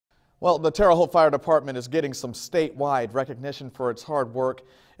Well, the Terre Haute Fire Department is getting some statewide recognition for its hard work.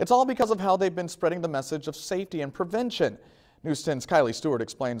 It's all because of how they've been spreading the message of safety and prevention. News 10's Kylie Stewart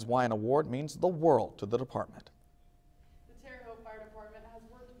explains why an award means the world to the department. The Terre Haute Fire Department has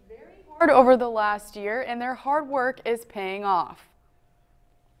worked very hard over the last year, and their hard work is paying off.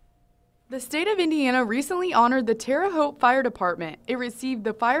 The state of Indiana recently honored the Terre Haute Fire Department. It received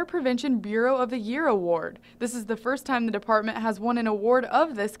the Fire Prevention Bureau of the Year award. This is the first time the department has won an award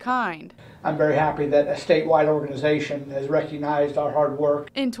of this kind. I'm very happy that a statewide organization has recognized our hard work.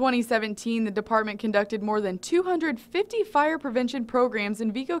 In 2017, the department conducted more than 250 fire prevention programs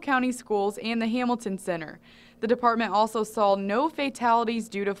in Vigo County schools and the Hamilton Center. The department also saw no fatalities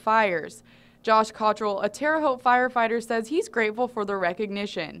due to fires. Josh Cottrell, a Terre Haute firefighter, says he's grateful for the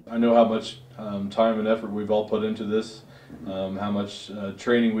recognition. I know how much time and effort we've all put into this, how much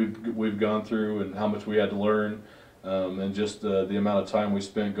training we've gone through, and how much we had to learn, and just the amount of time we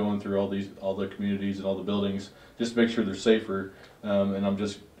spent going through all the communities and all the buildings, just to make sure they're safer. And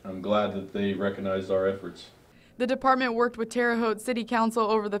I'm glad that they recognized our efforts. The department worked with Terre Haute City Council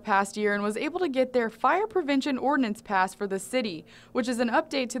over the past year and was able to get their fire prevention ordinance passed for the city, which is an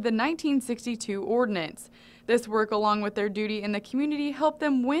update to the 1962 ordinance. This work, along with their duty in the community, helped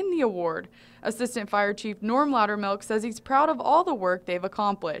them win the award. Assistant Fire Chief Norm Loudermilk says he's proud of all the work they've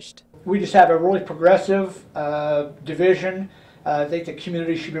accomplished. We just have a really progressive division. I think the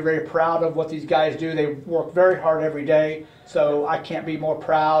community should be very proud of what these guys do. They work very hard every day, so I can't be more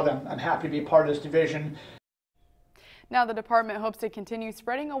proud. I'm happy to be part of this division. Now the department hopes to continue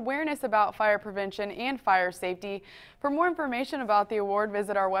spreading awareness about fire prevention and fire safety. For more information about the award,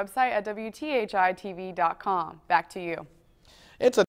 visit our website at WTHI-TV.com. Back to you. It's a